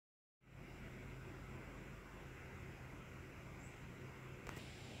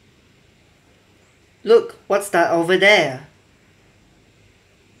Look, what's that over there?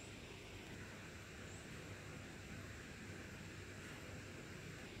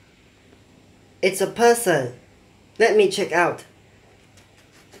 It's a person. Let me check out.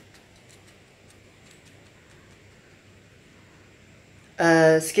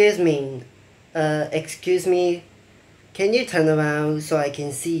 Excuse me. Excuse me. Can you turn around so I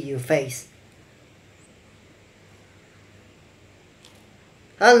can see your face?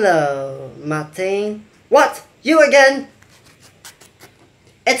 Hello, Martin. What? You again?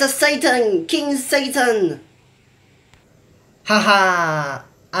 It's a Satan! King Satan! Haha!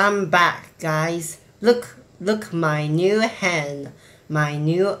 I'm back, guys. Look my new hand, my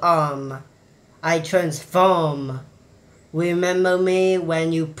new arm. I transform. Remember me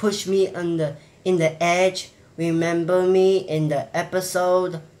when you push me in the edge? Remember me in the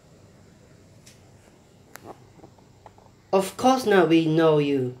episode? Of course not, we know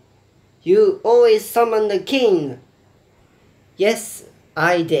you. You always summon the king. Yes,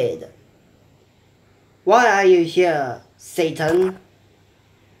 I did. Why are you here, Satan?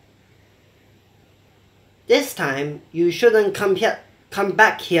 This time, you shouldn't come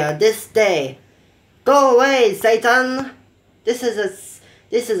back here this day. Go away, Satan! This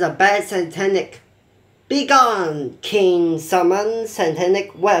is a bad satanic. Be gone, King Summon,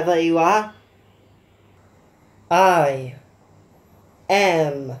 satanic, wherever you are. I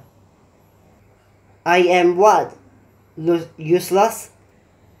am what? Useless?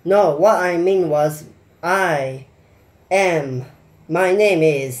 No, what I mean was, I am. My name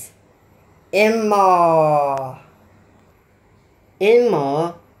is Imma.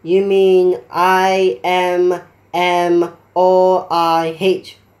 Imma? You mean IMMORIH,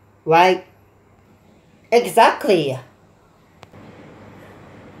 right? Exactly.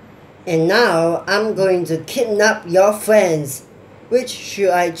 And now I'm going to kidnap your friends. Which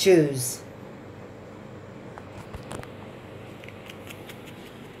should I choose?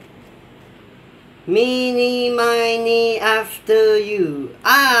 Meeny, miny, after you.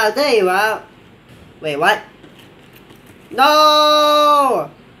 Ah, there you are. Wait, what?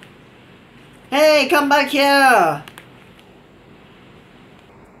 No! Hey, come back here!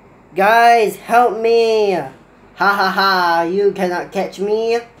 Guys, help me! Ha ha ha, you cannot catch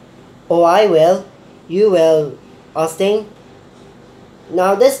me. Oh, I will. You will, Austin.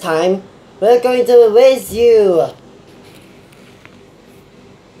 Now this time, we're going to raise you.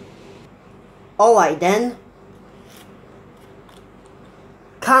 Alright then.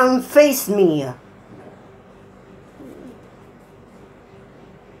 Come face me.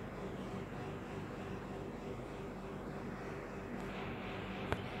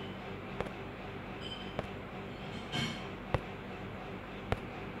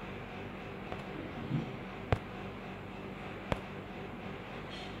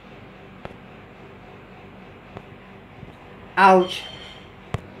 Ouch.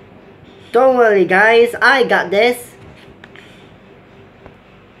 Don't worry guys, I got this.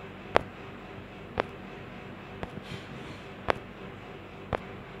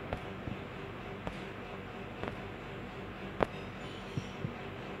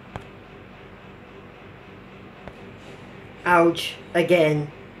 Ouch, again.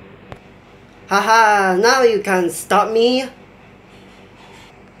 Haha, now you can't stop me.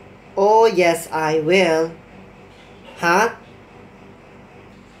 Oh yes, I will. Huh?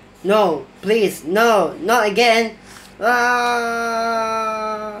 No, please, no, not again.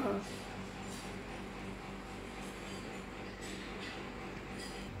 Ah!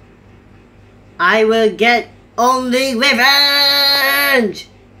 I will get only revenge!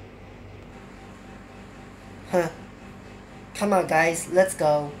 Huh. Come on guys, let's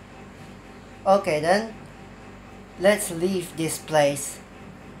go. Okay then, let's leave this place.